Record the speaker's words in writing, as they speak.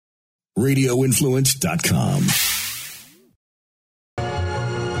RadioInfluence.com.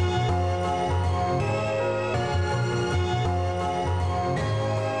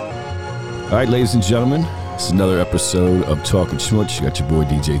 All right, ladies and gentlemen, this is another episode of Talking Schmutz. You got your boy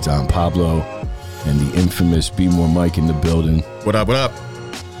DJ Don Pablo and the infamous Be More Mike in the building. What up, what up?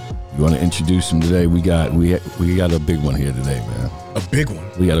 You want to introduce him today? We got a big one here today, man. A big one?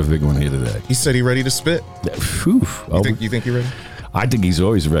 We got a big one here today. He said he ready to spit. Whew. You think you ready? I think he's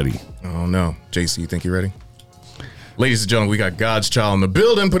always ready. Oh, no. JC, you think you ready? Ladies and gentlemen, we got God's Child in the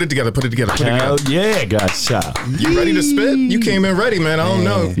building. Put it together. Hell yeah, God's Child. You ready to spit? You came in ready, man. I don't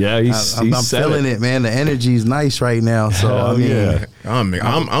know. Yeah, I'm feeling it, man. The energy's nice right now. So I mean, yeah.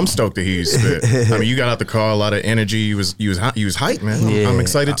 I'm stoked to hear you spit. I mean, you got out the car, a lot of energy. You was hyped, man. Yeah. I'm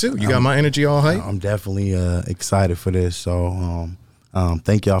excited too. You got my energy all hyped. I'm definitely excited for this. So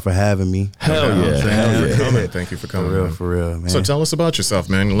thank y'all for having me. Hell yeah. Thank you for coming. For real, man. So tell us about yourself,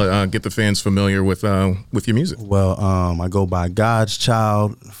 man. Get the fans familiar with your music. Well, I go by God's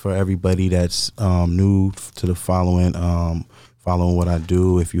Child for everybody that's new to the following what I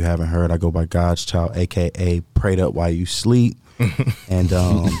do. If you haven't heard, I go by God's Child, aka Prayed Up While You Sleep. And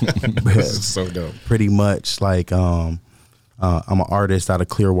this is so dope. Pretty much like I'm an artist out of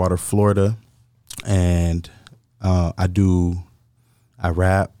Clearwater, Florida, and I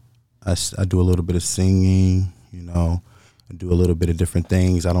rap, I do a little bit of singing, I do a little bit of different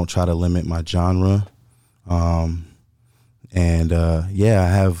things. I don't try to limit my genre. I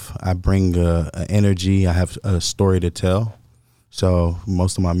bring a energy. I have a story to tell. So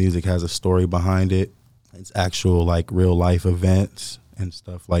most of my music has a story behind it. It's actual like real life events and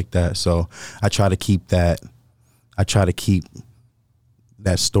stuff like that. So I try to keep that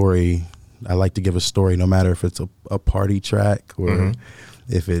story. I like to give a story no matter if it's a party track or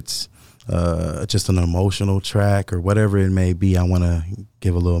if it's just an emotional track or whatever it may be. I want to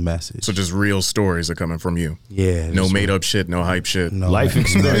give a little message. So just real stories are coming from you. Yeah. No made up shit, no hype shit. No, life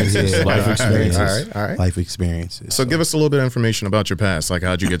experiences. Yeah. Life experiences. All right. Life experiences. So give us a little bit of information about your past. Like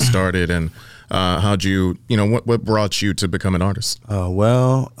how'd you get started and how'd you, what brought you to become an artist?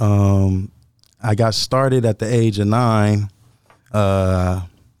 I got started at the age of 9.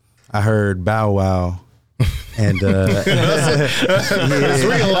 I heard Bow Wow, and That's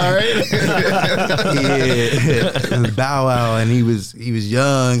real, all right? yeah, Bow Wow, and he was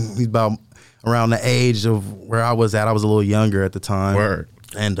young. He's about around the age of where I was at. I was a little younger at the time. Word.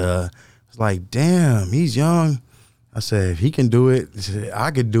 And I was like, damn, he's young. I said, if he can do it, I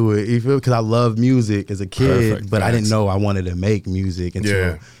could do it. You feel? Because I loved music as a kid, Perfect. but I didn't know I wanted to make music until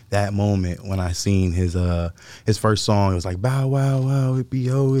Yeah. that moment when I seen his first song. It was like Bow Wow Wow, it be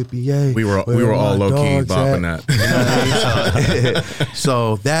oh, it be yay. We were all low key bopping that.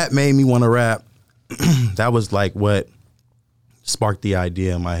 So that made me want to rap. That was like what sparked the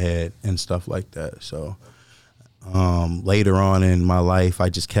idea in my head and stuff like that. So later on in my life, I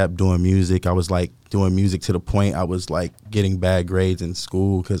just kept doing music. I was like doing music to the point I was like getting bad grades in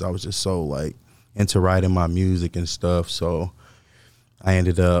school because I was just so like into writing my music and stuff. So I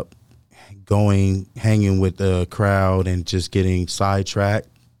ended up hanging with the crowd and just getting sidetracked,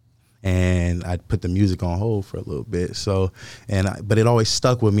 and I put the music on hold for a little bit. So, but it always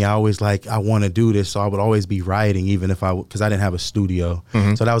stuck with me. I always like, I want to do this. So I would always be writing, even because I didn't have a studio.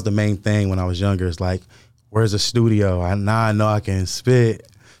 So that was the main thing when I was younger. It's like, where's a studio? Now I know I can spit.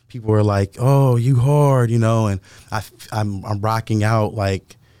 People were like, oh, you hard, and I'm rocking out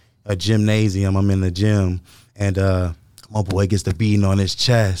like a gymnasium. I'm in the gym, and my boy gets the beating on his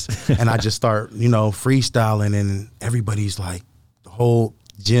chest, and I just start, freestyling, and everybody's like, the whole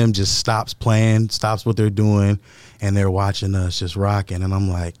gym just stops playing, stops what they're doing, and they're watching us just rocking, and I'm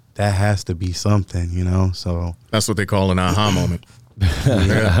like, that has to be something, so. That's what they call an aha moment.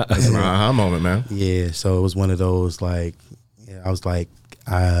 Yeah, that's an aha moment, man. Yeah, so it was one of those, like, I was like,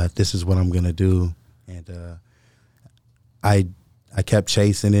 this is what I'm going to do, and I kept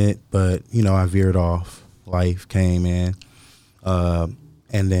chasing it, but, I veered off. Life came in, and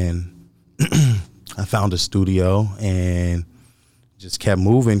then I found a studio and just kept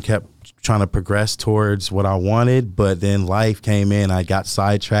moving, kept trying to progress towards what I wanted, but then life came in. I got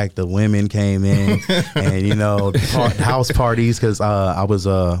sidetracked. The women came in, and house parties, because I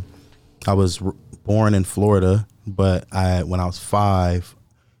was born in Florida, but when I was 5,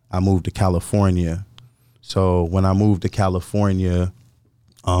 I moved to California. So when I moved to California,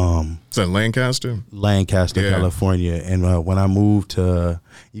 Is that Lancaster? Lancaster, Yeah. California, and when I moved to,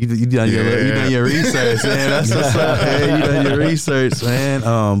 you done your research, man. That's what's up, man. You done your research,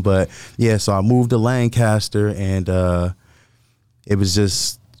 man. But yeah, so I moved to Lancaster, and it was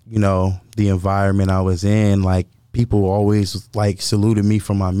just the environment I was in. Like people always like saluted me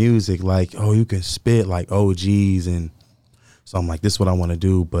for my music, like, oh, you can spit like OGs, and so I'm like, this is what I want to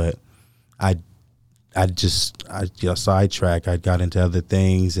do, but I got sidetracked. I got into other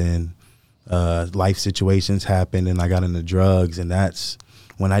things, and life situations happened, and I got into drugs, and that's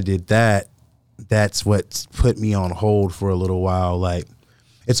when I did that. That's what put me on hold for a little while. Like,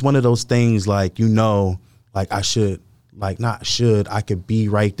 it's one of those things, like, like I should, like, not should, I could be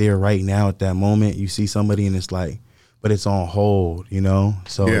right there right now at that moment. You see somebody and it's like, but it's on hold,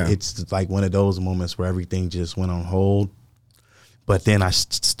 So it's like one of those moments where everything just went on hold. But then I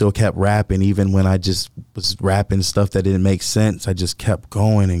still kept rapping, even when I just was rapping stuff that didn't make sense. I just kept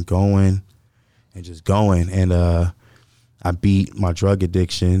going and going and just going. And I beat my drug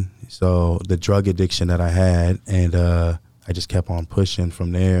addiction. So the drug addiction that I had, and I just kept on pushing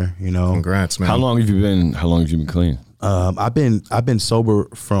from there, Congrats, man. How long have you been clean? I've been sober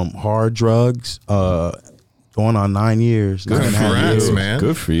from hard drugs, going on 9 years. Congrats, man.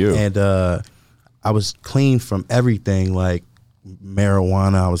 Good for you. And I was clean from everything, like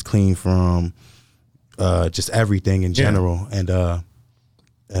marijuana. I was clean from just everything in general. And I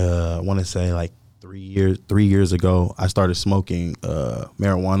want to say like 3 years ago, I started smoking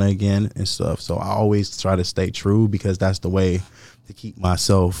marijuana again and stuff. So I always try to stay true, because that's the way to keep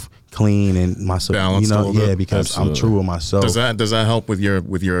myself clean and myself balanced. Because absolutely. I'm true with myself. Does that help with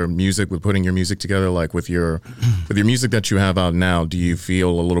your music, with putting your music together? Like with your music that you have out now, do you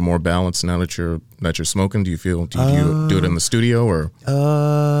feel a little more balanced now that you're smoking? Do you do it in the studio or?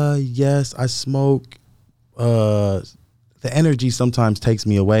 Yes, I smoke. The energy sometimes takes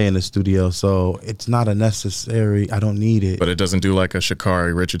me away in the studio, so it's not a necessary. I don't need it. But it doesn't do like a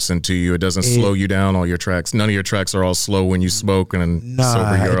Sha'Carri Richardson to you. It doesn't slow you down. All your tracks. None of your tracks are all slow when you smoke, and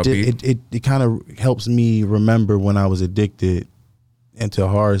sober you're upbeat. It kind of helps me remember when I was addicted into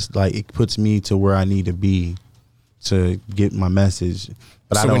hard. Like, it puts me to where I need to be to get my message.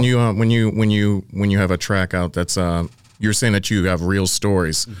 But so when you have a track out that's you're saying that you have real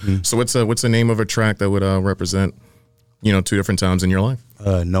stories. Mm-hmm. So what's the name of a track that would represent, two different times in your life?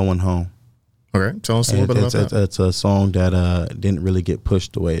 No One Home. Okay, tell us a little bit about that. It's a song that didn't really get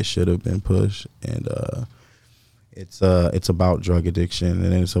pushed the way it should have been pushed, and it's about drug addiction,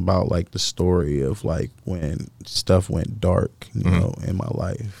 and it's about like the story of like when stuff went dark, in my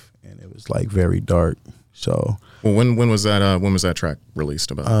life, and it was like very dark. So, well, when was that track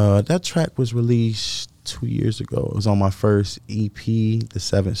released? About that track was released 2 years ago. It was on my first EP, The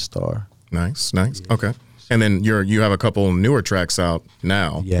Seventh Star. Nice. Yeah. Okay. And then you have a couple newer tracks out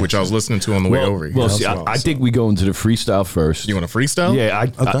now, which I was listening to on the way over here. Well, see, I think we go into the freestyle first. You want to freestyle? Yeah.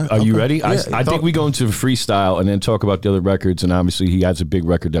 Are you ready? Yeah, I think we go into the freestyle and then talk about the other records. And obviously, he has a big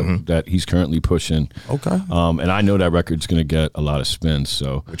record that he's currently pushing. Okay. And I know that record's going to get a lot of spins.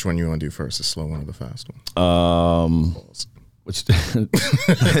 So, which one you want to do first? The slow one or the fast one? Which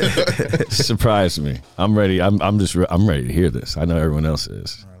surprised me. I'm ready. I'm ready to hear this. I know everyone else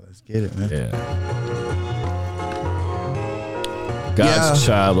is. All right, let's get it, man. Yeah. God's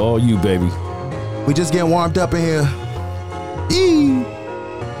child, all you, baby. We just getting warmed up in here. Eee.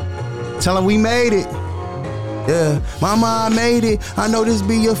 Tell him we made it. Yeah, mama, I made it. I know this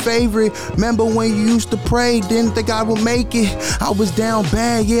be your favorite. Remember when you used to pray, didn't think I would make it? I was down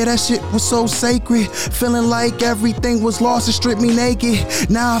bad, yeah, that shit was so sacred. Feeling like everything was lost and stripped me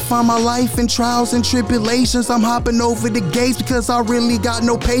naked. Now I find my life in trials and tribulations. I'm hopping over the gates because I really got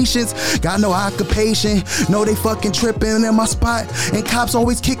no patience. Got no occupation. No, they fucking tripping in my spot. And cops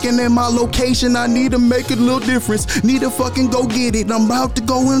always kicking in my location. I need to make a little difference. Need to fucking go get it. I'm about to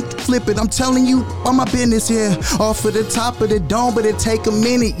go and flip it. I'm telling you all my business, yeah. Off of the top of the dome, but it take a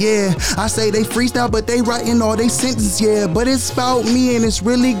minute, yeah. I say they freestyle, but they writing all they sentences, yeah. But it's about me and it's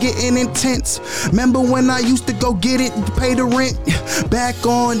really getting intense. Remember when I used to go get it, pay the rent? Back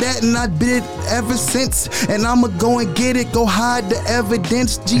on that, and I did it ever since. And I'ma go and get it, go hide the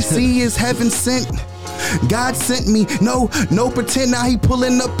evidence. GC is heaven sent. God sent me, no pretend. Now he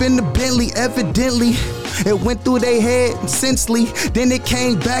pulling up in the Bentley, evidently. It went through their head sensely, then it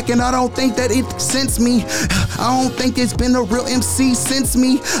came back, and I don't think that it sensed me. I don't think it's been a real MC since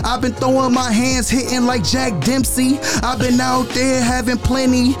me. I've been throwing my hands, hitting like Jack Dempsey. I've been out there having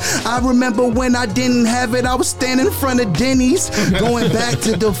plenty. I remember when I didn't have it, I was standing in front of Denny's. Going back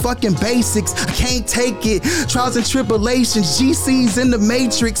to the fucking basics, I can't take it. Trials and tribulations, GC's in the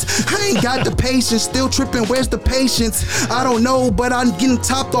matrix. I ain't got the patience, still tripping, where's the patience? I don't know, but I'm getting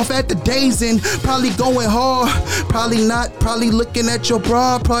topped off at the day's end. Probably going going hard. Probably not, probably looking at your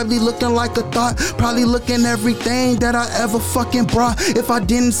bra, probably looking like a thought, probably looking everything that I ever fucking brought. If I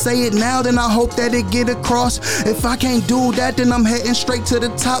didn't say it now, then I hope that it get across. If I can't do that, then I'm heading straight to the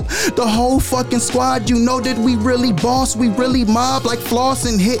top. The whole fucking squad, you know that we really boss, we really mob like floss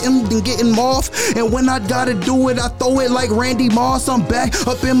and hit him, then getting off. And when I gotta do it, I throw it like Randy Moss. I'm back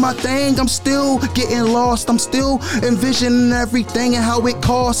up in my thing, I'm still getting lost. I'm still envisioning everything and how it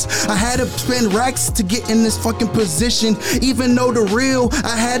costs. I had to spend racks to get in this fucking position. Even though the real,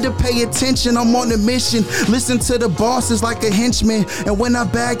 I had to pay attention. I'm on a mission. Listen to the bosses like a henchman. And when I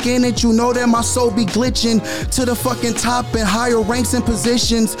back in it, you know that my soul be glitching to the fucking top and higher ranks and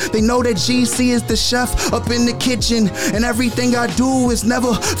positions. They know that GC is the chef up in the kitchen. And everything I do is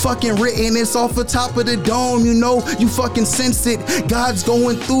never fucking written. It's off the top of the dome, you know, you fucking sense it. God's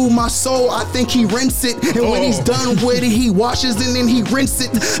going through my soul, I think he rinse it. And when he's done with it, he washes and then he rinse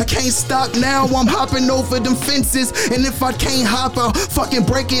it. I can't stop now, I'm hopping over them fences. And if I can't hop, I'll fucking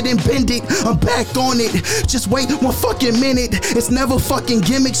break it and bend it. I'm back on it, just wait 1 fucking minute. It's never fucking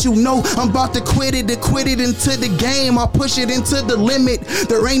gimmicks, you know. I'm about to quit it into the game. I'll push it into the limit.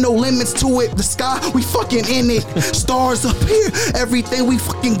 There ain't no limits to it. The sky, we fucking in it. Stars up here, everything we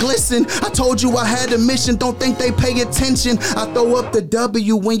fucking glisten. I told you I had a mission, don't think they pay attention. I throw up the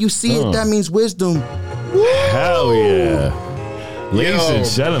W when you see it, that means wisdom. Hell yeah. Ladies and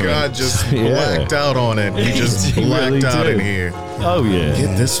gentlemen. God just blacked out on it. He just blacked really out did. in here. Oh yeah.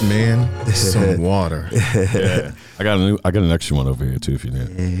 Get this man some water. Yeah. I got an extra one over here too if you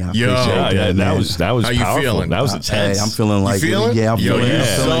need. Yeah, I Yo, appreciate Yeah, that was How you powerful. feeling? That was Hey, intense. I'm feeling like, feeling? yeah, I'm Yo, feeling, you I'm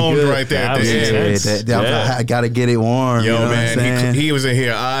feeling zoned good. right there at That the was end. intense. Yeah. I gotta get it warm. Yo, you know what I'm man, saying? he was in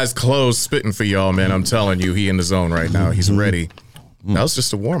here, eyes closed, spitting for y'all, man. I'm telling you, he in the zone right now. He's ready. That was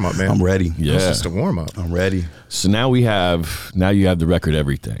just a warm up, man. I'm ready. That was Yeah. just a warm up. I'm ready. So now you have the record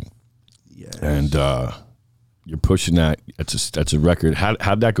Everything. Yeah. And you're pushing that. That's a record.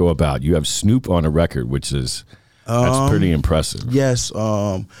 How'd that go about? You have Snoop on a record, which is that's pretty impressive. Yes.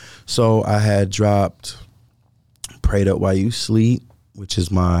 So I had dropped Prayed Up While You Sleep, which is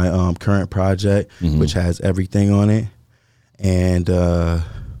my current project, which has everything on it. And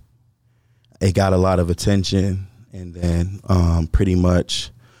it got a lot of attention. And then pretty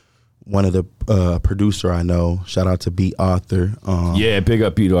much one of the producer I know, shout out to Beat Author. Yeah, big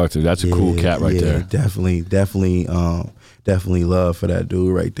up Beat Arthur. That's a cool cat right there. Definitely love for that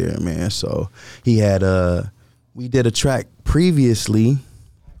dude right there, man. So he had we did a track previously,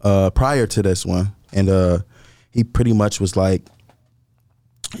 prior to this one, and he pretty much was like,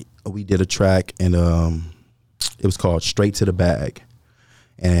 we did a track and it was called Straight to the Bag,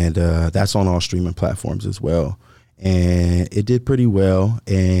 and that's on all streaming platforms as well. And it did pretty well,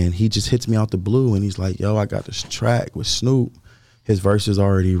 and he just hits me out the blue, and he's like, "Yo, I got this track with Snoop. His verse is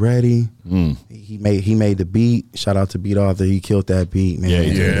already ready. He made the beat. Shout out to Beat Author. He killed that beat, man. Yeah,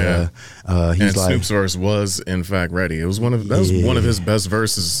 he did. He's And like, Snoop's verse was in fact ready. It was one of his best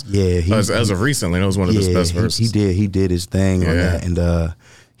verses. Yeah, as of recently, it was one of his best verses. He did his thing on Yeah. that, and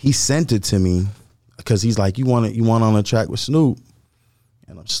he sent it to me because he's like, "You want on a track with Snoop?"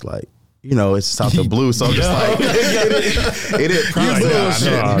 And I'm just like, you know, it's out the blue, so I'm just like, it didn't process.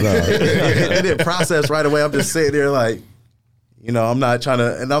 It didn't process right away. I'm just sitting there like, you know, I'm not trying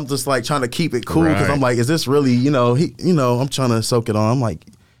to, and I'm just like trying to keep it cool because Right. I'm like, is this really, I'm trying to soak it on. I'm like,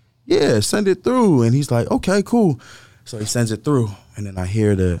 yeah, send it through, and he's like, okay, cool. So he sends it through, and then I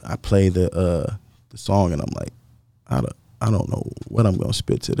play the song, and I'm like, I don't know what I'm gonna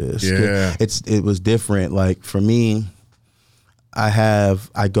spit to this. Yeah. It was different. Like for me,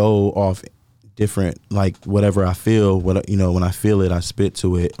 I go off different, like whatever I feel, when I feel it, I spit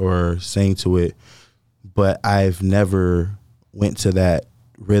to it or sing to it. But I've never went to that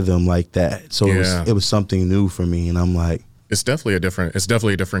rhythm like that. So it was something new for me, and I'm like, It's definitely a different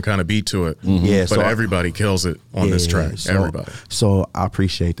kind of beat to it. Yeah, but so everybody kills it on this track. so- Everybody. So I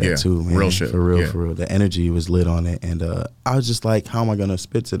appreciate that Yeah, too, man. real shit. For real, Yeah. for real. The energy was lit on it, and I was just like, how am I gonna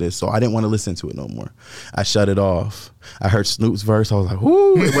spit to this? So I didn't want to listen to it no more. I shut it off. I heard Snoop's verse. I was like,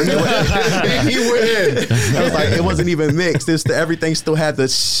 whoo! He went in. I was like, it wasn't even mixed. Everything still had the,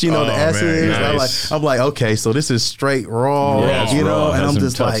 the Oh, essence. man, nice. I'm like, okay, so this is straight raw, Yeah, it's you know. raw. And I'm Hasn't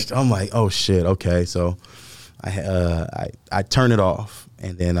just touched. like, I'm like, oh shit, okay, so. I turn it off,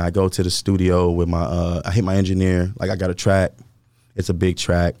 and then I go to the studio with my I hit my engineer, like I got a track, it's a big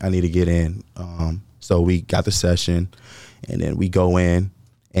track, I need to get in, so we got the session, and then we go in,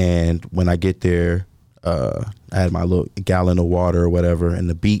 and when I get there, I had my little gallon of water or whatever, and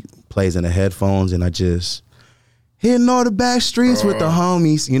the beat plays in the headphones, and I just hitting all the back streets with the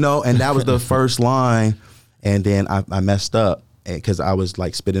homies, and that was the first line, and then I messed up because I was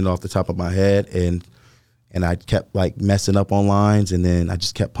like spitting off the top of my head, and and I kept like messing up on lines, and then I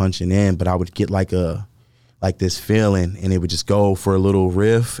just kept punching in, but I would get like this feeling, and it would just go for a little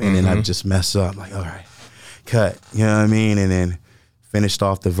riff, and then I'd just mess up, like, all right, cut, you know what I mean? And then finished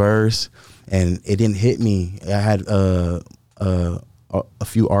off the verse, and it didn't hit me. I had a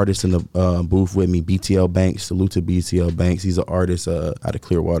few artists in the booth with me. BTL Banks, salute to BTL Banks. He's an artist out of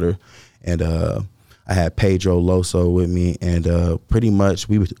Clearwater, and I had Pedro Loso with me, and pretty much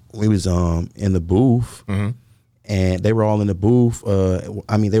we was in the booth, and they were all in the booth.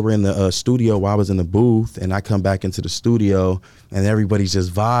 They were in the studio while I was in the booth, and I come back into the studio, and everybody's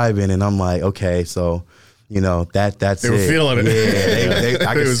just vibing, and I'm like, okay, so, you know, that's they were feeling it. Yeah,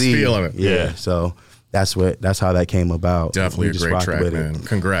 I could see feeling it. Yeah, so that's how that came about. Definitely a great track, man.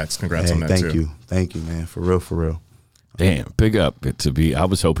 Congrats on that too. Thank you, man. For real. Damn, big up to be. I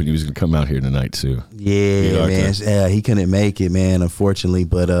was hoping he was gonna come out here tonight too. Yeah, man. Yeah, he couldn't make it, man, unfortunately,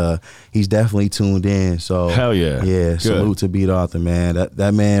 but he's definitely tuned in. So hell yeah, yeah. Good. Salute to Beat Arthur, man.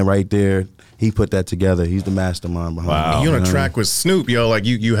 That man right there, he put that together. He's the mastermind behind it. You on a track with Snoop, yo, like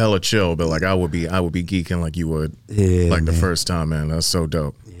you hella chill, but like I would be geeking like you would, like the first time, man. That's so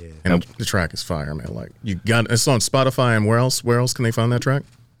dope. Yeah. And the track is fire, man. Like it's on Spotify, and where else can they find that track?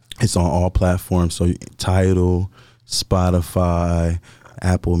 It's on all platforms. So Tidal, Spotify,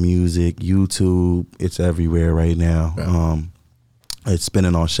 Apple Music, YouTube, it's everywhere right now. Yeah. It's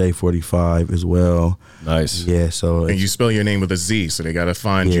spinning on Shea 45 as well. Nice. Yeah, so and you spell your name with a Z, so they gotta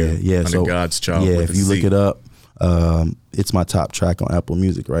find you under God's Child. Yeah, with if you look it up, it's my top track on Apple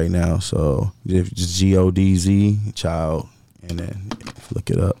Music right now. So just GODZ Child, and then look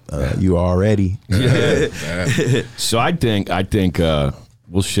it up. You already. Yeah. So I think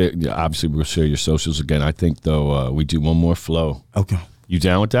we'll share. Obviously, we'll share your socials again. I think though we do one more flow. Okay. You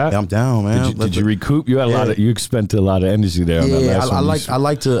down with that? Yeah, I'm down, man. Did you recoup? You had a lot of. You spent a lot of energy there. Yeah, on that last I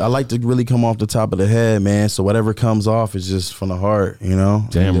like to really come off the top of the head, man. So whatever comes off is just from the heart, you know.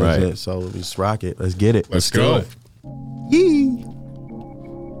 Damn right. It. So let's rock it. Let's get it. Let's go. Yee.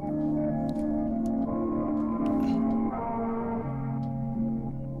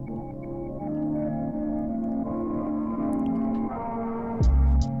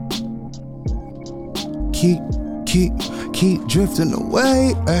 Keep drifting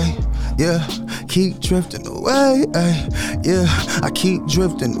away, ay, yeah. Keep drifting away, ay, yeah. I keep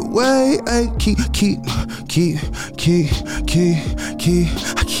drifting away, ay. Keep.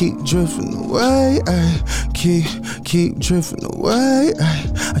 I keep drifting away, ay. Keep drifting away, ay.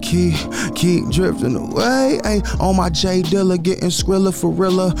 I keep drifting away, ay. On my J Dilla, getting skrilla for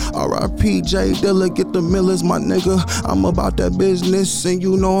real. R.I.P. J Dilla, get the millers, my nigga. I'm about that business, and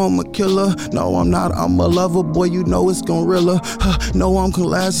you know I'm a killer. No, I'm not. I'm a lover, boy. You know it's gorilla. No, I'm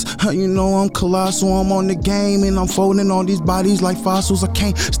colossal. You know I'm colossal. I'm on the game, and I'm folding on these bodies like fossils. I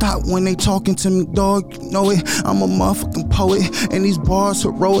can't stop when they talking to me, dog. You know it. I'm a motherfucking poet, and these bars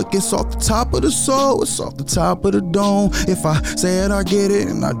heroic. It's off the top of the soul. It's off the top of the dome. If I say it, I get it,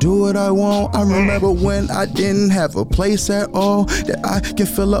 and I do what I want. I remember when I didn't have a place at all that I can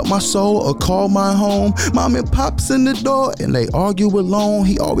fill up my soul or call my home. Mom and pop's in the door, and they argue alone.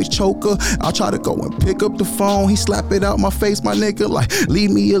 He always choke her. I try to go and pick up the phone. He slap it out my face, my nigga, like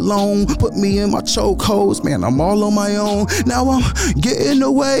leave me alone. Put me in my chokeholds, man. I'm all on my own. Now I'm getting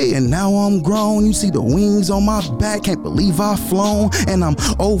away, and now I'm grown. You see the wings on my back, can't believe I've flown, and I'm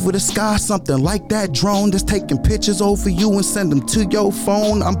over the sky, something like that drone that's taking pictures over you and send them to your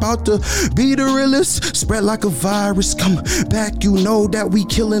phone. I'm about to be the realest, spread like a virus. Come back, you know that we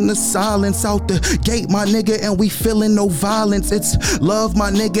killing the silence out the gate, my nigga, and we feeling no violence. It's love,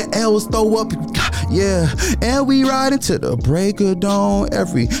 my nigga. L's throw up, yeah, and we ride into the break of dawn.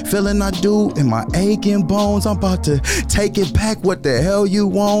 Every feeling I do in my aching bones, I'm about to take it back. What the hell you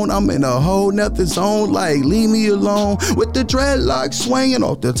want? I'm in a whole nother zone, like leave me alone. With the dreadlocks swinging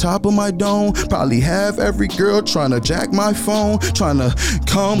off the top of my dome. Probably have every girl trying to jack my phone, trying to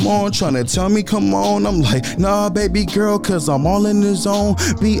come on, trying to tell me come on. I'm like, nah, baby girl, cause I'm all in the zone.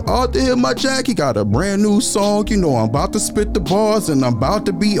 Be out there, my Jack, he got a brand new song. You know I'm about to spit the bars, and I'm about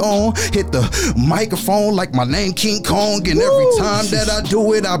to be on. Hit the microphone like my name King Kong, and every time that I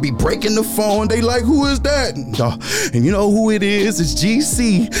do it, I be breaking the phone. They like, who is that? And you know who it is? It's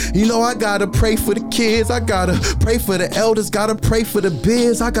GC. You know I gotta pray for the kids, I gotta pray for the elders, gotta pray for the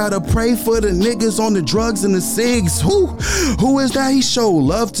biz, I gotta pray for the niggas on the drugs and the cigs. Who is that? He show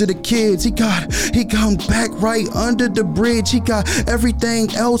love to the kids. He come back right under the bridge. He got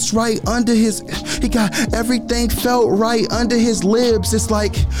everything else right under his. He got everything felt right under his lips. It's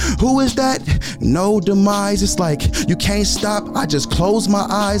like, who is that? no demise. It's like you can't stop. I just close my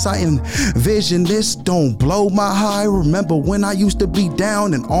eyes. I envision this. Don't blow my high. Remember when I used to be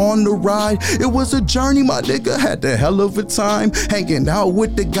down and on the ride? It was a journey, my nigga. Had the hell of a time hanging out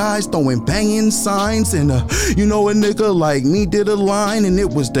with the guys, throwing banging signs. And you know, a nigga like me did a line, and it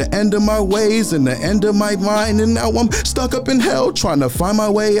was the end of my ways and the end of my mind. And now I'm stuck up in hell trying to find my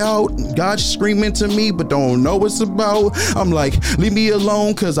way out. God's screaming to me but don't know what's about. I'm like, leave me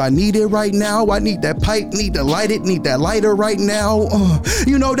alone, cause I need it right now. I need that pipe, need to light it, need that lighter right now.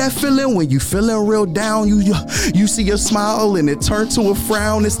 You know that feeling when you feeling real down, you see a smile and it turns to a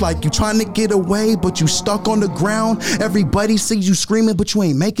frown. It's like you trying to get away but you stuck on the ground. Everybody sees you screaming but you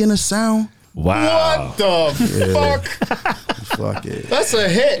ain't making a sound. Wow. What the fuck? Fuck it. That's a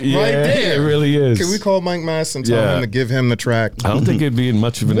hit right there. It really is. Can we call Mike Mass and tell him to give him the track? I don't think it'd be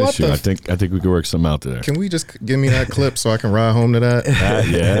much of an issue. I think we could work something out there. Can we just give me that clip so I can ride home to that?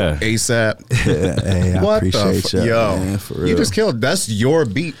 Yeah. ASAP. Hey, I What appreciate the y'all, yo? man, for real. You just killed. That's your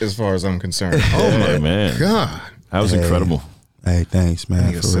beat as far as I'm concerned. Oh my man. God. That was incredible. Hey, thanks, I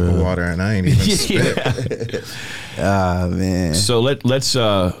man. need a sip of water and I ain't even spit. Ah, man. So let's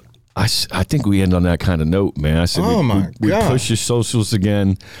I think we end on that kind of note, man. I said we push your socials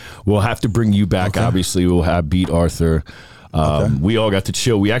again. We'll have to bring you back. Okay. Obviously, we'll have Beat Arthur. We all got to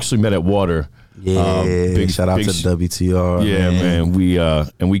chill. We actually met at Water. Yeah, shout out to WTR. Yeah, man.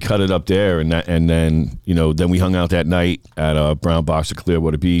 We cut it up there, and then we hung out that night at Brown Box at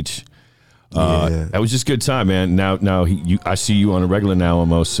Clearwater Beach. That was just a good time, man. Now I see you on a regular now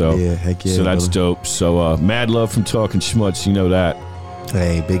almost. So yeah, heck yeah, so that's brother. dope. So mad love from Talking Schmutz. You know that.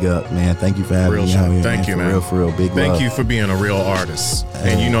 Hey, big up, man. Thank you for having me out here. Thank you, man. For real, big love. Thank you for being a real artist.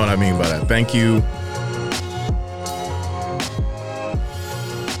 And you know what I mean by that. Thank you.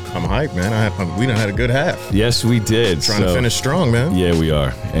 I'm hyped, man. We done had a good half. Yes, we did. Trying to finish strong, man. Yeah, we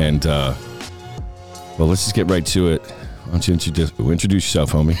are. And well, let's just get right to it. Why don't you introduce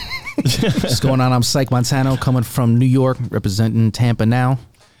yourself, homie? What's going on? I'm Psych Montano, coming from New York, representing Tampa now.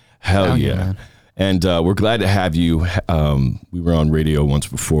 Hell yeah. Man. And we're glad to have you. We were on radio once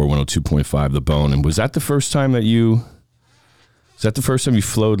before, 102.5 The Bone. And was that the first time you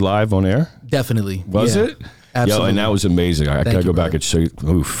flowed live on air? Definitely. Was it? Absolutely. Yo, and that was amazing. I gotta go back and show you.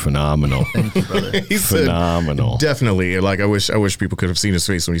 Ooh, phenomenal. Thank you, brother. He phenomenal. Said, definitely. Like I wish people could have seen his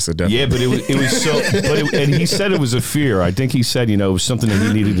face when he said definitely. Yeah, but it was so. And he said it was a fear. I think he said it was something that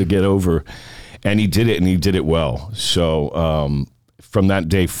he needed to get over, and he did it, and he did it well. So from that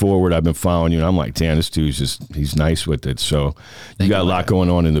day forward, I've been following you, and I'm like, damn, this dude's he's nice with it. So you got a lot going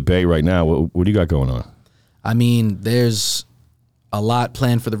on in the Bay right now. What do you got going on? I mean, there's a lot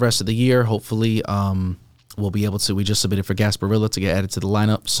planned for the rest of the year. Hopefully, we'll be able to. We just submitted for Gasparilla to get added to the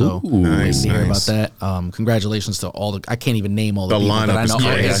lineup, so nice, hear about that. Congratulations to all the. I can't even name all the people, lineup. But I know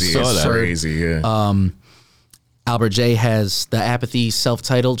Crazy. It's crazy. Yeah. Albert J has the Apathy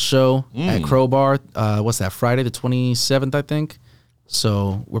self-titled show at Crowbar. What's that? Friday the 27th, I think.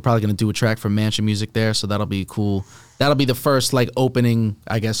 So we're probably gonna do a track from Mansion Music there. So that'll be cool. That'll be the first opening,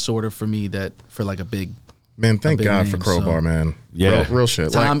 I guess, sort of for me for a big. Man, thank God for Crowbar, man. Yeah. Real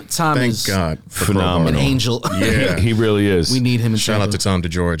shit. Tom thank is God for phenomenal. An angel. Yeah. He really is. We need him in Shout out to Tom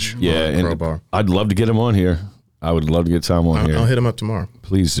DeGeorge. Yeah, and Crowbar. I'd love to get him on here. I would love to get Tom on here. I'll hit him up tomorrow.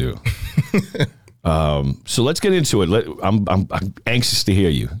 Please do. So let's get into it. I'm anxious to hear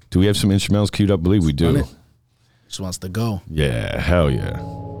you. Do we have some instrumentals queued up? I believe we do. Just wants to go. Yeah, hell yeah.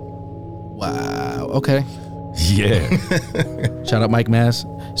 Wow. Okay. Yeah. Shout out Mike Mass.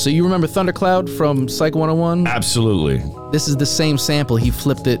 So you remember Thundercloud from Psych 101? Absolutely. This is the same sample. He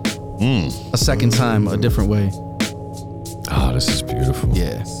flipped it a second time, a different way. Oh, this is beautiful.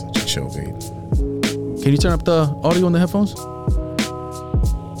 Yeah. Such a chill beat. Can you turn up the audio on the headphones?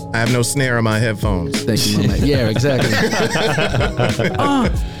 I have no snare on my headphones. Thank you, my man. Yeah, exactly.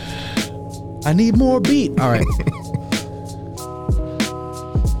 I need more beat. All right.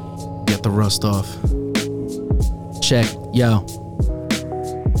 Get the rust off. Check. Yo.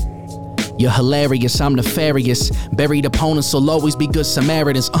 You're hilarious, I'm nefarious. Buried opponents will always be good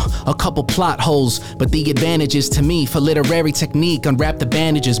Samaritans. A couple plot holes, but the advantages to me for literary technique. Unwrap the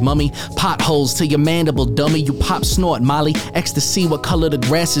bandages, mummy. Potholes to your mandible, dummy. You pop, snort, Molly. Ecstasy, what color the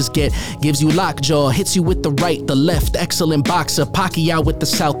grasses get. Gives you lockjaw, hits you with the right, the left. Excellent boxer, Pacquiao with the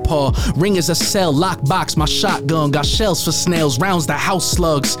southpaw. Ring is a cell, lock box, my shotgun. Got shells for snails, rounds the house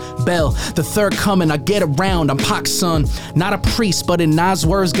slugs. Bell, the third coming, I get around. I'm Pac's son. Not a priest, but in Nas'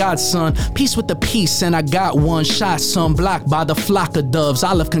 words, Godson. Peace with the peace, and I got one shot, son. Blocked by the flock of doves,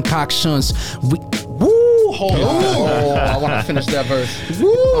 olive concoctions. Hold on. I want to finish that verse.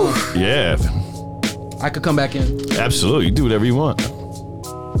 Woo. Yeah. I could come back in. Absolutely. You do whatever you want.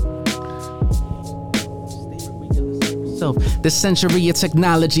 myself. This century of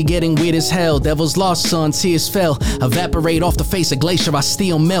technology getting weird as hell. Devil's lost, son, tears fell. Evaporate off the face of glacier, I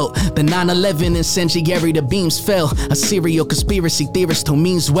still melt. The 9/11 incendiary, the beams fell. A serial conspiracy theorist who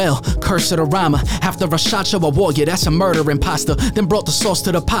means well. Curse of the rhymer. After a shot, you're a warrior, that's a murder imposter. Then brought the sauce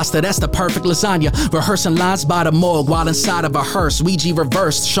to the pasta, that's the perfect lasagna. Rehearsing lines by the morgue while inside of a hearse. Ouija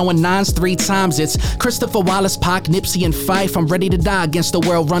reversed, showing nines 3 times. It's Christopher Wallace, Pac, Nipsey, and Fife. I'm ready to die against the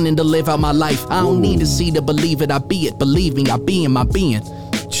world, running to live out my life. I don't need to see to believe it, I be it. Believe me, I be in my being.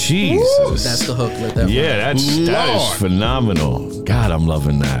 Jesus. That's the hook right there. Yeah, that is phenomenal. God, I'm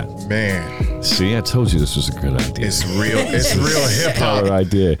loving that. Man, See, I told you this was a good idea. it's real hip hop. Stellar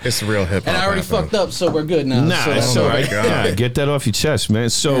idea. It's real hip hop. And I already fucked up, so we're good now. Nah, it's Oh all my right. God. Yeah, get that off your chest, man.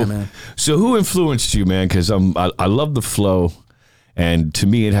 So, Yeah, man. so who influenced you, man? Because I love the flow, and to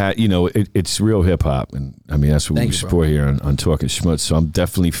me, it had it's real hip hop, and I mean that's what Thank we you, bro. support here on Talking Schmutz. So I'm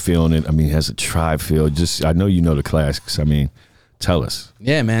definitely feeling it. I mean, it has a Tribe feel. Just I know you know the classics. I mean, tell us.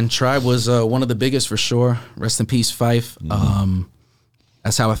 Yeah, man. Tribe was one of the biggest for sure. Rest in peace, Fife.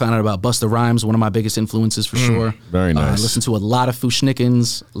 That's how I found out about Busta Rhymes, one of my biggest influences for sure. Very nice. I listened to a lot of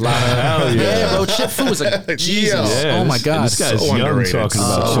Fushnikins, a lot of Hell yeah. bro. Chip Fu was a Jesus. Yeah, oh my God. This guy's So young underrated. talking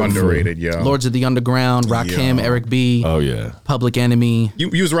about So Chip Fu. underrated, yo. Lords of the Underground, Rakim, Yo. Eric B, Oh yeah. Public Enemy.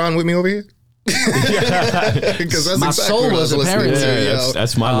 You was riding with me over here? Because that's My exactly soul what I was listening apparently- to, Yeah, yo.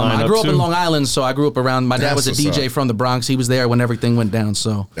 that's my lineup I grew up too. in Long Island, so I grew up around. My dad That's was a what's DJ up. from the Bronx. He was there when everything went down.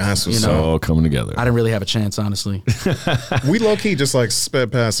 So That's what's It's up. all coming together. I didn't really have a chance, honestly. We low key just like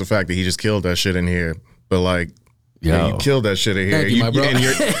sped past the fact that he just killed that shit in here, but like, yeah, Yo. you killed that shit in here. Thank you, my bro. And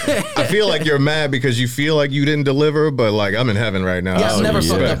I feel like you're mad because you feel like you didn't deliver, but like I'm in heaven right now. Yeah, So I've never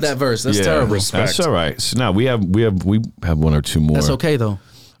respect. fucked up that verse. That's terrible. Respect. That's all right. So now we have one or two more. That's okay though.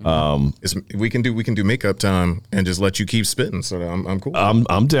 We can do makeup time and just let you keep spitting. So that I'm cool.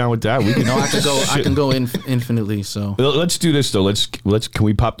 I'm down with that. We can. No, I can go. I can go infinitely. So Let's do this though. Let's. Can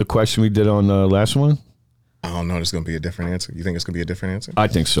we pop the question we did on the last one? I don't know. There's gonna be a different answer. You think it's gonna be a different answer? I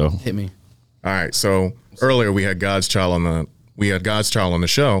think so. hit me. All right. So earlier we had God's Child on the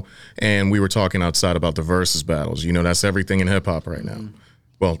show, and we were talking outside about the versus battles. You know, that's everything in hip hop right now.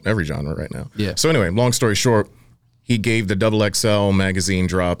 Well, every genre right now. Yeah. So anyway, long story short, he gave the XXL magazine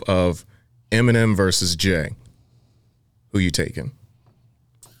drop of Eminem versus Jay. Who you taking?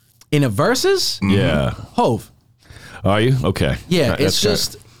 In a versus, Yeah. Hove. Are you okay? Yeah, That's it's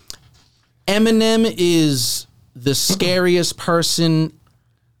just Eminem is the scariest person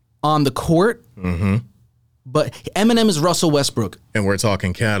on the court. But Eminem is Russell Westbrook. And we're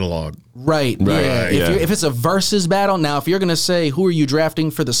talking catalog. Right. Yeah. Right, yeah. If it's a versus battle, now if you're gonna say who are you drafting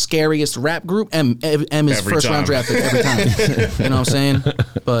for the scariest rap group, M is Every first time. round drafted every time. You know what I'm saying?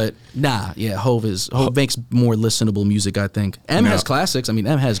 But nah, yeah, Hove makes more listenable music, I think. M has classics. I mean,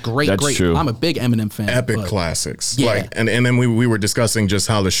 M has great. That's true. I'm a big Eminem fan. Epic but- classics. Yeah. Like and then we were discussing just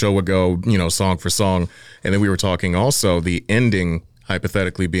how the show would go, you know, song for song. And then we were talking also the ending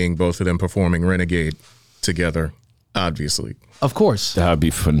hypothetically being both of them performing Renegade together, obviously. Of course. That would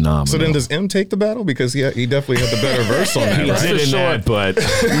be phenomenal. So then does M take the battle? Because he definitely had the better verse on that, he right? did in sure. that, but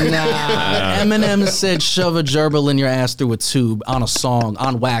Nah, Eminem said shove a gerbil in your ass through a tube on a song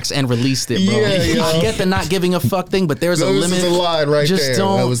on wax and released it, bro. Yeah, yo. I get the not giving a fuck thing, but there's a No, this limit. is the line right Just there.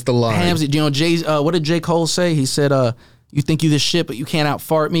 don't That was the line. hams it. You know, what did J. Cole say? He said, you think you this shit, but you can't out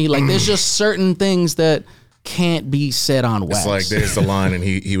fart me. Like there's just certain things that can't be said on wax. It's like there's the line, and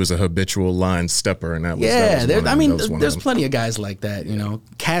he was a habitual line stepper, and that was yeah, that was one of them. That was one of there's them. plenty of guys like that, you know.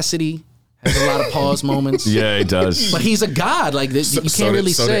 Cassidy has a lot of pause moments. yeah, it does. But he's a god. Like you can't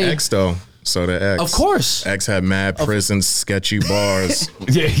really so say. the X though. So the X, Of course. X had mad prison sketchy bars.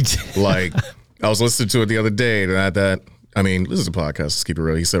 yeah, he did. Like I was listening to it the other day, and I mean, this is a podcast. Let's keep it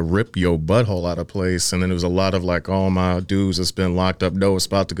real. He said, "Rip your butthole out of place," and then there was a lot of like, all my dudes that's been locked up. No, it's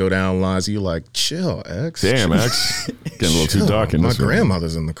about to go down lines. You like, chill, X. Damn, X. Getting a little too dark in My this one.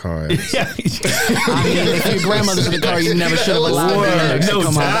 grandmother's in the car. X. Yeah, I mean, if your grandmother's in the car, you never should have allowed her. No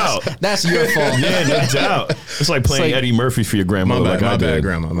Come on, doubt. that's your fault. yeah, no doubt. It's like playing like- Eddie Murphy for your grandmother, My like I bad, did.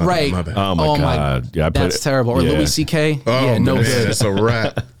 grandma. My Right. Bad, my bad. Oh my god, yeah, I put That's it- terrible. Or yeah. Louis C.K. Oh, yeah, no man, good. It's a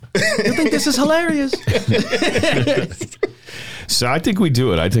wrap. You think this is hilarious? So I think we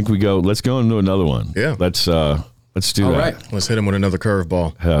do it. I think we go. Let's go into another one. Yeah. Let's do All that. right. Let's hit him with another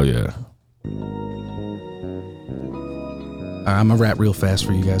curveball. Hell yeah. All right, I'm gonna rap real fast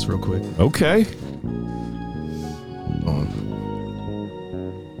for you guys, real quick. Okay.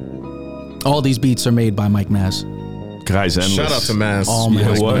 All these beats are made by Mike Mass. Guys, endless. Shout out to Mass. All Yeah,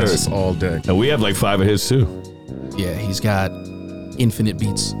 Mass. like Word. Mass all day. And we have like 5 of his too. Yeah, he's got infinite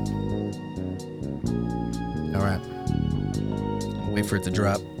beats. All right. Wait for it to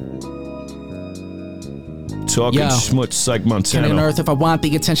drop. Talking Yo. schmutz, Psych Can Montana. on earth if I want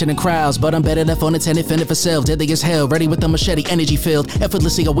the attention in crowds, but I'm better left unattended, fending for self, deadly as hell, ready with the machete, energy filled,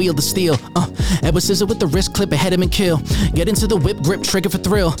 effortlessly I wield the steel. Edward Scissor with the wrist clip, ahead him and kill. Get into the whip grip, trigger for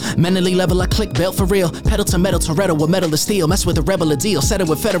thrill. Mentally level, I click belt for real. Pedal to metal, Toretto with metal of steel. Mess with a rebel a deal, set it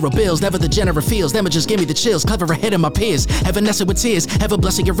with federal bills. Never the general feels, never just give me the chills. Clever ahead of my peers, evanescent with tears, ever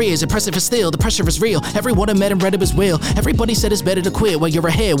blessing your ears. Impressive is still, the pressure is real. Everyone I met and read of his will. Everybody said it's better to quit while you're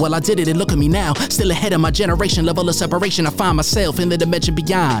ahead. Well, I did it and look at me now. Still ahead of my generation, level of separation. I find myself in the dimension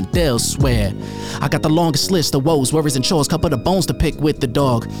beyond. They'll swear. I got the longest list of woes, worries, and chores. Couple of bones to pick with the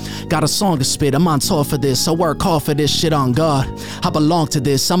dog. Got a song to spit, I'm on tour for this. So work hard for this shit on God. I belong to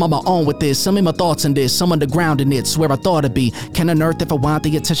this, I'm on my own with this. Some of my thoughts in this, some underground in it. Swear I thought it'd be. Can on earth if I want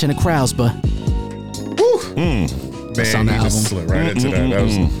the attention of crowds, but. Man, on the you just album. slid right into that. That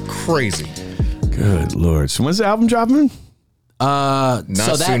was crazy. Good Lord. So when's the album dropping? Not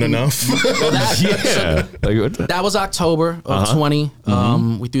soon enough. Yeah. Like, what the- That was October of 20.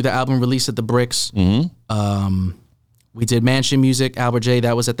 We threw the album release at the Bricks. We did Mansion Music, Albert J.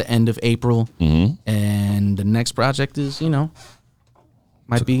 That was at the end of April. And the next project is,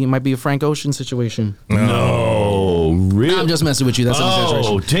 might be a Frank Ocean situation. No, really? I'm just messing with you. That's an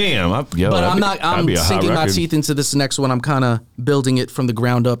exaggeration. Oh, damn. But I'm sinking my teeth into this next one. I'm kind of building it from the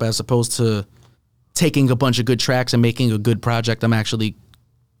ground up as opposed to taking a bunch of good tracks and making a good project. I'm actually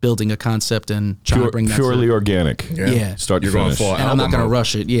building a concept and trying to bring that purely to organic. Yeah. Start to You're going finish. for and I'm not album going to mode.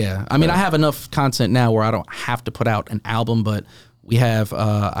 rush it. Yeah. I mean, I have enough content now where I don't have to put out an album, but we have,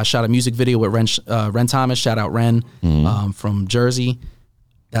 I shot a music video with Ren Thomas, shout out Ren, from Jersey.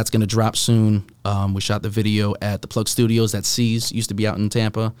 That's going to drop soon. We shot the video at the Plug Studios that C's used to be out in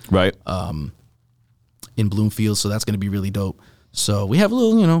Tampa, Right. in Bloomfield. So that's going to be really dope. So we have a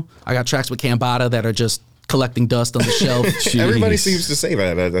little, I got tracks with Cambada that are just collecting dust on the shelf. Everybody Jeez. seems to say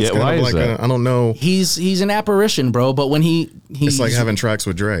that. That's Yeah, kind why of is like that? I don't know. He's an apparition, bro. But when he's It's like having tracks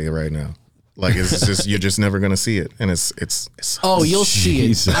with Dre right now. Like it's just you're just never gonna see it, and it's oh, you'll see it.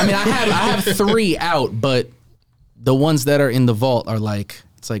 Jesus. I mean, I have 3 out, but the ones that are in the vault are like,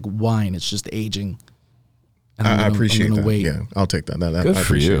 it's like wine. It's just aging. And I I'm appreciate gonna that. wait. Yeah, I'll take that. Good I for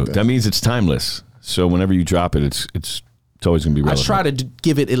appreciate you. That means it's timeless. So whenever you drop it, it's always going to be I relevant. try to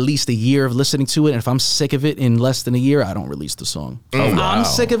give it at least a year of listening to it. And if I'm sick of it in less than a year, I don't release the song. If I'm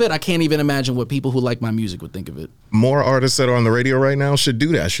sick of it, I can't even imagine what people who like my music would think of it. More artists that are on the radio right now should do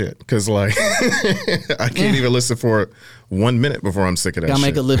that shit because like I can't even listen for 1 minute before I'm sick of that Gotta shit.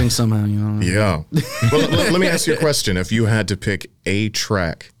 make a living somehow, you know? Yeah. Well, let me ask you a question. If you had to pick a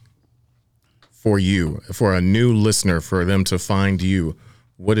track for you, for a new listener, for them to find you,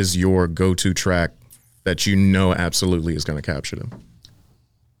 what is your go-to track that you know absolutely is going to capture them?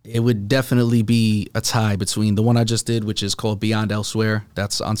 It would definitely be a tie between the one I just did, which is called Beyond Elsewhere.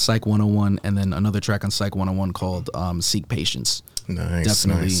 That's on Psych 101. And then another track on Psych 101 called Seek Patience. Nice,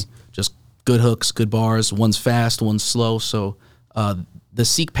 Definitely nice. just good hooks, good bars. One's fast, one's slow. So the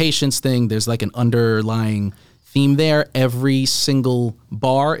Seek Patience thing, there's like an underlying theme there. Every single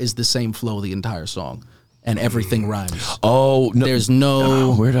bar is the same flow the entire song. And everything rhymes. Oh, no. There's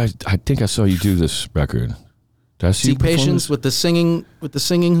no Where did I think I saw you do this record. Did I see you Seek perform Patience this? with the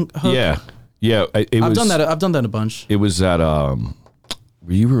singing hook. Yeah. Yeah. I've done that a bunch. It was at, were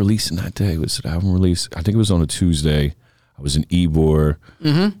you releasing that day? Was it album release? I think it was on a Tuesday. I was in Ybor.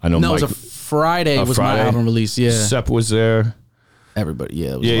 I know No, Mike. it was a Friday was Friday? my album release. Yeah. Sepp was there. Everybody,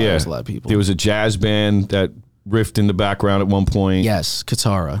 yeah. It was, Yeah, it was a lot of people. There was a jazz band that riffed in the background at one point. yes,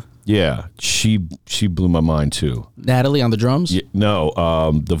 Katara. Yeah. She blew my mind too. Natalie on the drums? Yeah, no,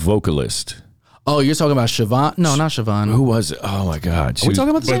 the vocalist. Oh, you're talking about Siobhan? No, not Siobhan. Who was it? Oh my God. Are we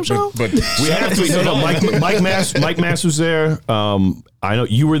talking about the same show? But We have to. No, Mike Mass was there. I know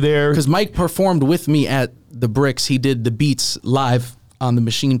you were there. Because Mike performed with me at the Bricks. He did the beats live on the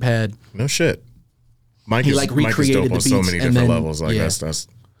machine pad. no shit. Mike He, is, like, Mike is recreated dope the on so beats many and different then- levels. Like yeah. that's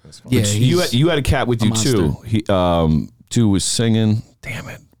fun. Yeah, You had a cat with you monster. too. He dude was singing. Damn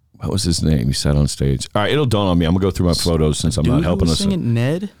it. What was his name? He sat on stage. All right, it'll dawn on me. I'm gonna go through my photos since I'm not Dude, helping who us. was singing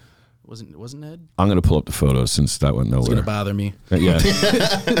Ned? Wasn't Ned? I'm gonna pull up the photos since that went It's gonna nowhere. bother me. Yeah.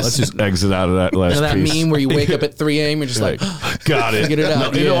 Let's just exit out of that last You know that piece. meme where you wake up at 3 a.m. You're just like, Got it. Figured it out, No,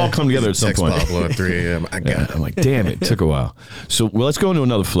 it'll yeah. all come together at some Text point. Pablo at 3 a.m. I got Yeah, it. I'm like, damn it, took a while. So let's go into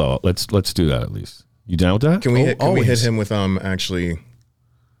another flow. Let's do that at least. You down with that? Can we hit always. him with actually?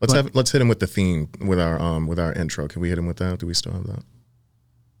 Let's hit him with the theme with our intro. Can we hit him with that? Do we still have that?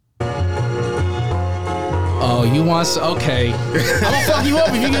 oh, you want okay. I'm gonna fuck you up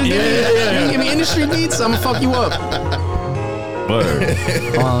if you're gonna give me industry beats. I'm gonna fuck you up. Word.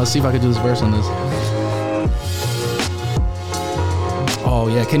 Hold on, let's see if I can do this verse on this.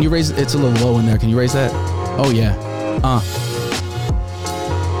 Oh yeah, can you raise? It's a little low in there. Can you raise that? Oh yeah.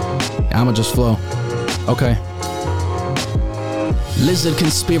 I'ma just flow. Okay. Lizard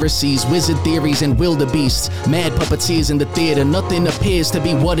conspiracies, wizard theories, and wildebeest. Mad puppeteers in the theater. Nothing appears to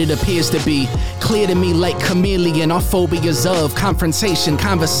be what it appears to be. Clear to me like chameleon. Our phobias of confrontation,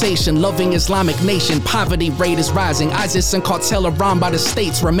 conversation, loving Islamic nation. Poverty rate is rising. ISIS and cartel are run by the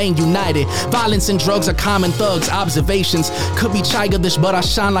states. Remain united. Violence and drugs are common thugs. Observations could be childish, but I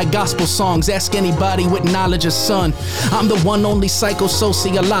shine like gospel songs. Ask anybody with knowledge of son. I'm the one only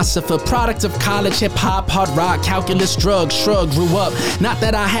psychosocialosopher. Product of college, hip hop, hard rock, calculus, drugs, shrug, grew up. Not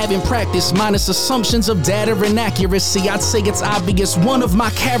that I haven't practiced, minus assumptions of data and accuracy. I'd say it's obvious. One of my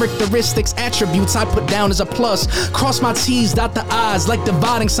characteristics, attributes I put down as a plus. Cross my T's, dot the I's, like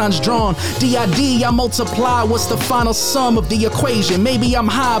dividing signs drawn. DID, I multiply. What's the final sum of the equation? Maybe I'm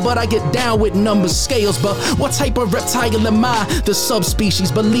high, but I get down with numbers, scales. But what type of reptile am I? The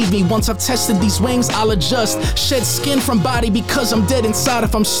subspecies. Believe me, once I've tested these wings, I'll adjust. Shed skin from body because I'm dead inside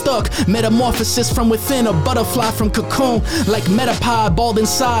if I'm stuck. Metamorphosis from within, a butterfly from cocoon. Like metapod, bald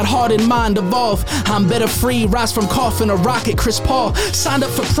inside, heart and mind evolve. I'm better free, rise from coffin, a rocket, Chris Paul. Signed up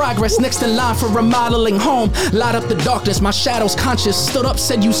for progress, next in line for remodeling home. Light up the darkness, my shadows conscious. Stood up,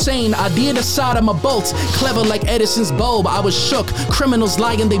 said Usain, idea the side of my bolts. Clever like Edison's bulb, I was shook. Criminals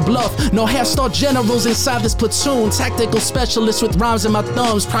lying, they bluff. No half-star generals inside this platoon. Tactical specialists with rhymes in my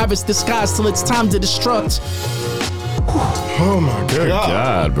thumbs. Privates disguised till it's time to destruct. Oh my Good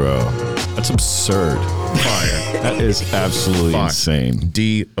God, bro. That's absurd. Fire. That is absolutely insane.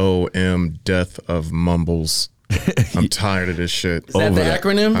 DOM, Death of Mumbles. I'm tired of this shit. Is that the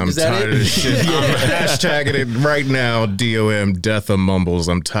acronym? I'm Is that tired it? of this shit. I'm hashtagging it right now. DOM, Death of Mumbles.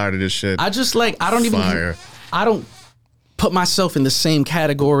 I'm tired of this shit. I just like, I don't put myself in the same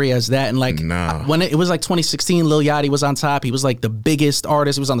category as that. And like, Nah. when it was like 2016, Lil Yachty was on top. He was like the biggest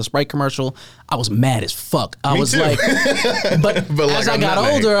artist. He was on the Sprite commercial. I was mad as fuck. I was too. like, but like, as I I'm got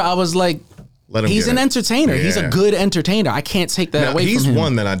not older, I was like, Let him he's get an it. entertainer. He's a Yeah. good entertainer. I can't take that Now, away he's from him.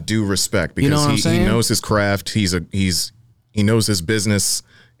 one that I do respect because You know what I'm he saying? knows his craft. He knows his business.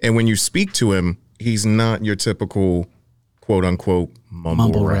 And when you speak to him, he's not your typical quote unquote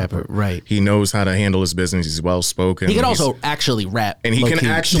mumble rapper. right. He knows how to handle his business. He's well spoken. He can also actually rap. and he can low-key.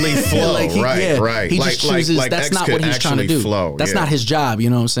 actually flow. Like, right. He just chooses that's X not could what he's trying to actually do. Flow. That's yeah. not his job, you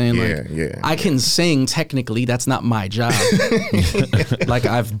know what I'm saying? Like, Yeah. I can sing technically, that's not my job. Like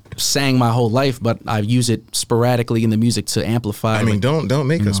I've sang my whole life, but I use it sporadically in the music to amplify. I mean, like, don't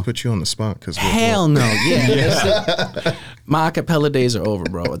make us put you on the spot because hell no. Yeah. My acapella days are over,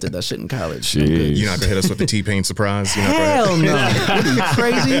 bro. I did that shit in college. I'm good. Jeez. you're not gonna hit us with the T-Pain surprise. You're not gonna Hell no. What are you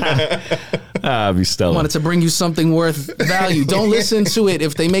crazy? Be stellar. Wanted to bring you something worth value. Don't listen to it.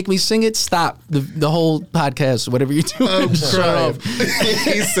 If they make me sing it, stop the whole podcast, whatever you do. Shut up.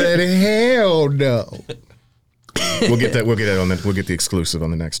 He said, "Hell no." We'll get that. We'll get the exclusive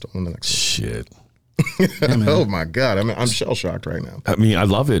on the next. Shit. Oh my God! I'm shell shocked right now. I mean, I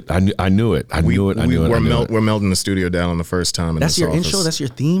love it. I knew it. I knew it. We're melting the studio down on the first time. That's your office. intro? That's your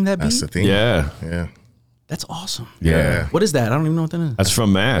theme, that beat? That's the theme. Yeah. Yeah. That's awesome. Yeah. What is that? I don't even know what that is. That's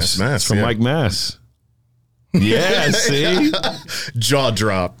from Mass. That's Mass, It's from yeah. Mike Mass. Yeah, see? Jaw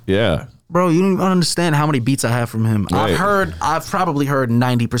drop. Yeah. Bro, you don't even understand how many beats I have from him. Right. I've probably heard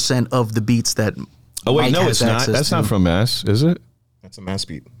 90% of the beats that Oh, wait, Mike no, has it's not. access That's to. not from Mass, is it? That's a mass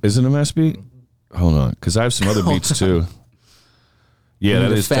beat. Is it a Mass beat? Hold on, because I have some other beats too. Yeah, need that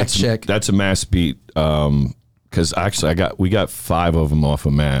to is fact check. That's a Mass beat. Because actually, we got 5 of them off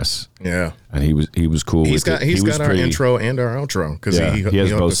of Mass, Yeah. and he was cool He's with it. He's He was got our pretty- intro and our outro because Yeah, he he has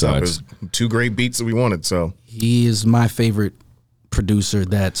hooked both us up sides. with 2 great beats that we wanted. So he is my favorite producer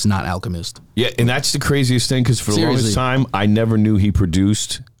that's not Alchemist. Yeah, and that's the craziest thing because for the longest Seriously. time, I never knew he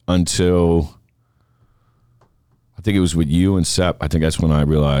produced until I think it was with you and Sep. I think that's when I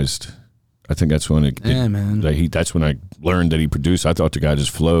realized. I think that's when Yeah, man. That's when I learned that he produced. I thought the guy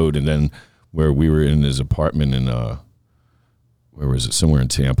just flowed, and then where we were in his apartment in where was it? Somewhere in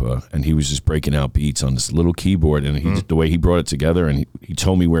Tampa, and he was just breaking out beats on this little keyboard, and the way he brought it together, and he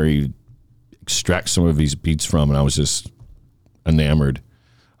told me where he extracts some of these beats from, and I was just enamored.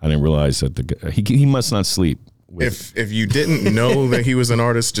 I didn't realize that the guy, he must not sleep. if you didn't know that he was an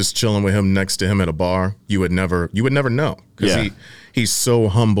artist, just chilling with him next to him at a bar, you would never know because Yeah. he's so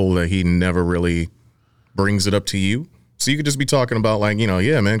humble that he never really brings it up to you. So you could just be talking about like,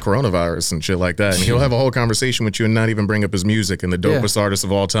 yeah, man, coronavirus and shit like that. And he'll have a whole conversation with you and not even bring up his music. And the dopest artist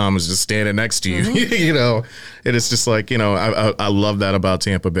of all time is just standing next to you, And it's just like, I love that about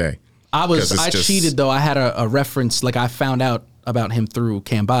Tampa Bay. 'Cause it's I just- cheated though. I had a reference, like I found out about him through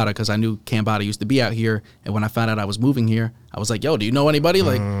Cambada because I knew Cambada used to be out here. And when I found out I was moving here, I was like, yo, do you know anybody?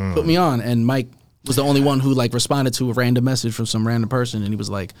 Like, put me on. And Mike was the only one who like responded to a random message from some random person, and he was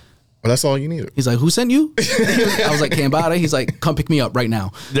like, Well, that's all you needed. he's like, who sent you? I was like, Cambada. He's like, come pick me up right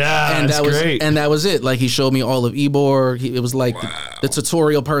now. Yeah, and that's great. And that was it. Like, he showed me all of Ybor. It was like the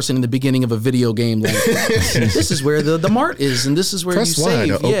tutorial person in the beginning of a video game. Like, this is where the mart is, and this is where Press you Y save.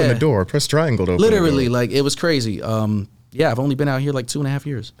 to open the door. Press triangle to open Literally, the door. like, it was crazy. Yeah, I've only been out here like 2.5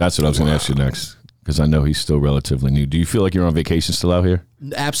 years. That's what I was going to ask you next, because I know he's still relatively new. Do you feel like you're on vacation still out here?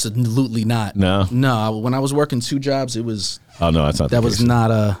 Absolutely not. No? No. When I was working 2 jobs, it was Oh, no, that's not the that was case.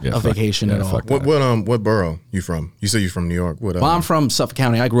 not a fuck- vacation yeah, at all. fuck that. What borough you from? You said you're from New York. What? Well, I'm from Suffolk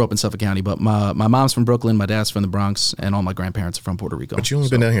County. I grew up in Suffolk County, but my mom's from Brooklyn, my dad's from the Bronx, and all my grandparents are from Puerto Rico. But you only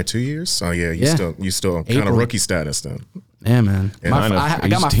been down here 2 years? Oh yeah, you Yeah. still kind of April. rookie status then. Yeah, man. I I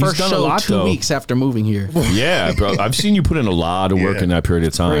got my He's first done a show lot, 2 though. weeks after moving here. Yeah, bro. I've seen you put in a lot of work Yeah. in that period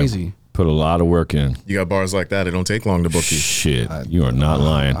of time. crazy. Put a lot of work in. You got bars like that. It don't take long to book you. Shit, you are not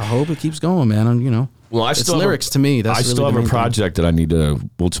lying. I hope it keeps going, man. And, you know, Well, I it's still have lyrics to me. That's I really still have the a main thing. project that I need to.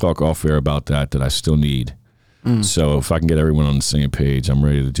 We'll talk off air about that I still need. So if I can get everyone on the same page, I'm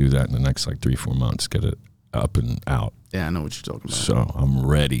ready to do that in the next like 3-4 months. Get it up and out. Yeah, I know what you're talking about. So I'm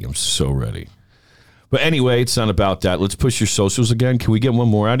ready. I'm so ready. But anyway, it's not about that. Let's push your socials again. Can we get one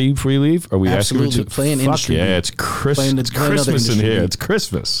more out of you before you leave? Are we Absolutely. asking you to Play an Fuck industry yeah, beat. it's Play another Christmas in industry here. beat. It's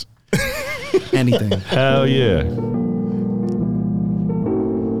Christmas. Anything. Hell yeah.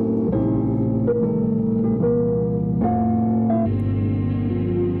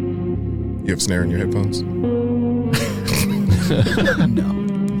 You have snare in your headphones? No.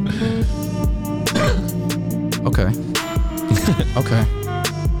 Okay. Okay.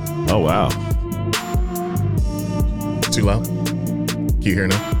 Oh wow. Too loud? Can you hear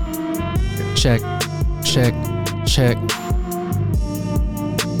now? Check. Check. Check.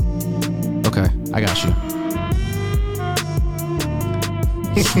 Okay, I got you.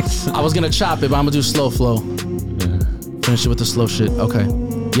 I was gonna chop it, but I'm gonna do slow flow. Finish it with the slow shit. Okay.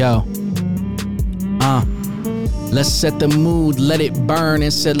 Yo. Let's set the mood, let it burn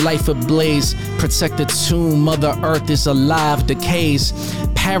and set life ablaze. Protect the tomb, Mother Earth is alive, decays.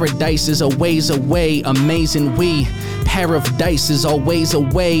 Paradise is a ways away, amazing we. Pair of dice is always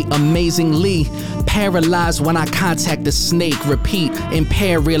away, amazingly. Paralyzed when I contact the snake, repeat.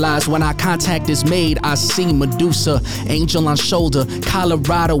 Imperialized when eye contact is made. I see Medusa, angel on shoulder.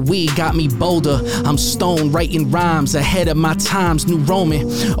 Colorado weed got me bolder. I'm stone writing rhymes ahead of my times. New Roman,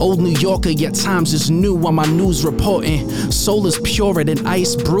 old New Yorker, yet times is new on my news reporting. Soul is purer than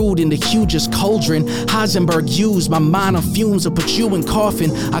ice brewed in the hugest cauldron. Heisenberg used my mind on fumes to put you in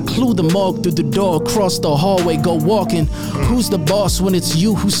coffin. I clue the morgue through the door, across the hallway, go walking. Who's the boss when it's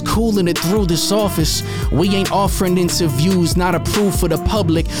you who's cooling it through this office? We ain't offering interviews, not approved for the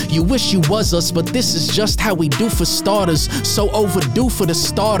public. You wish you was us, but this is just how we do for starters. So overdue for the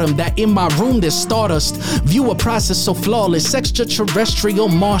stardom that in my room there's stardust. View a process so flawless, extraterrestrial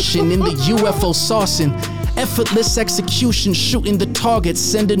Martian in the UFO saucing. Effortless execution, shooting the targets,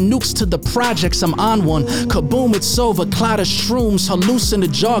 sending nukes to the projects, I'm on one. Kaboom, it's over, cloud of shrooms, hallucin the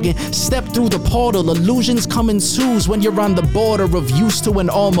jargon. Step through the portal, illusions come in twos when you're on the border of used to and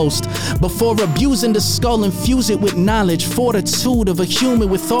almost. Before abusing the skull, infuse it with knowledge, fortitude of a human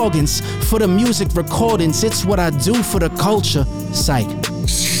with organs. For the music recordings, it's what I do for the culture. Psych.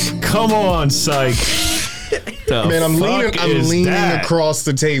 Come on, psych. The Man, I'm fuck is leaning that? across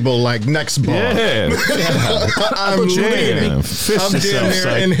the table like next bar. Yeah. I'm leaning. Damn. Fist I'm yourself, down there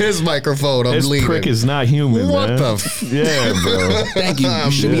psych. in his microphone. I'm This leaning. prick is not human, What man. the Yeah, bro. Thank you.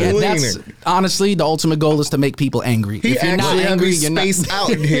 You should be. I'm That's leaning. honestly the ultimate goal is to make people angry. He if you're not actually had angry, me you're not. spaced out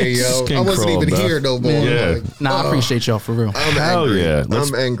in here, yo. Skin I wasn't crawl, even bro. here no more. Yeah. Like, Nah, I appreciate y'all for real. I'm Hell angry. yeah. Let's-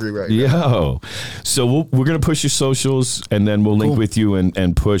 I'm angry right now. Yo, so we're gonna push your socials, and then we'll link with you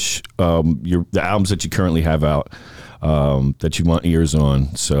and push the albums that you currently have out that you want ears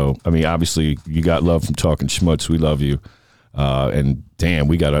on. So I mean, obviously, you got love from Talking Schmutz. We love you, and damn,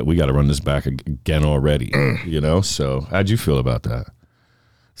 we gotta run this back again already. You know. So how'd you feel about that?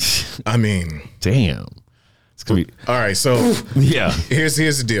 I mean, Damn, it's gonna be all right. So yeah. here's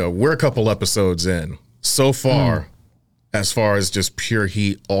the deal. We're a couple episodes in so far. As far as just pure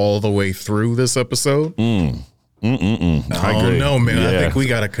heat all the way through this episode, I don't know, man. I Yeah. think we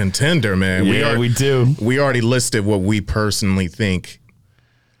got a contender, man. Yeah, we do. We already listed what we personally think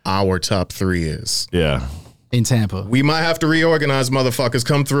our top 3 is. Yeah. In Tampa. We might have to reorganize, motherfuckers.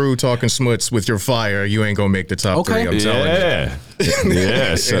 Come through Talking Schmutz with your fire. You ain't gonna make the top Okay. 3. I'm telling you. Yeah.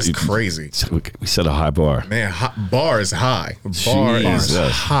 Yeah. So It's crazy. we set a high bar. Man, bar is high. Bar is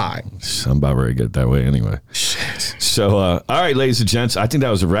Jesus. high. I'm about ready to get it that way anyway. Shit. So, all right, ladies and gents, I think that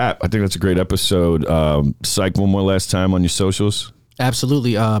was a wrap. I think that's a great episode. Psych, one more last time on your socials.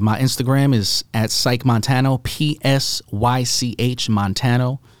 Absolutely. My Instagram is at Psych Montano, PSYCH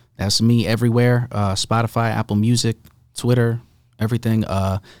Montano. That's me everywhere. Spotify, Apple Music, Twitter, everything.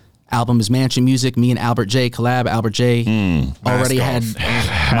 Album is Mansion Music. Me and Albert J collab. Albert J already had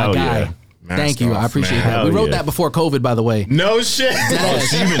my guy. Yeah. Thank you. I appreciate that. We wrote that before COVID, by the way. No shit.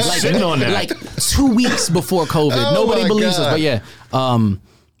 So you've been sitting on that. Like 2 weeks before COVID. Oh Nobody my believes God. us, but yeah.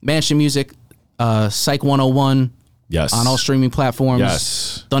 Mansion Music, Psych 101. Yes. On all streaming platforms.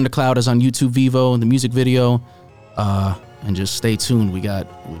 Yes. Thundercloud is on YouTube Vivo, the music video. And just stay tuned. We got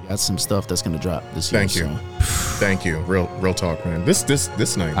some stuff that's gonna drop this year. Thank you. Thank you. Real talk, man. This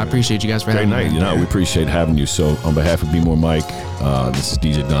night. I appreciate you guys for Great having me. night. You know, we appreciate having you. So on behalf of Be More Mike, this is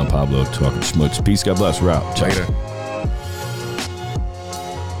DJ Don Pablo talking schmutz. Peace. God bless. We're out. Ciao. Later.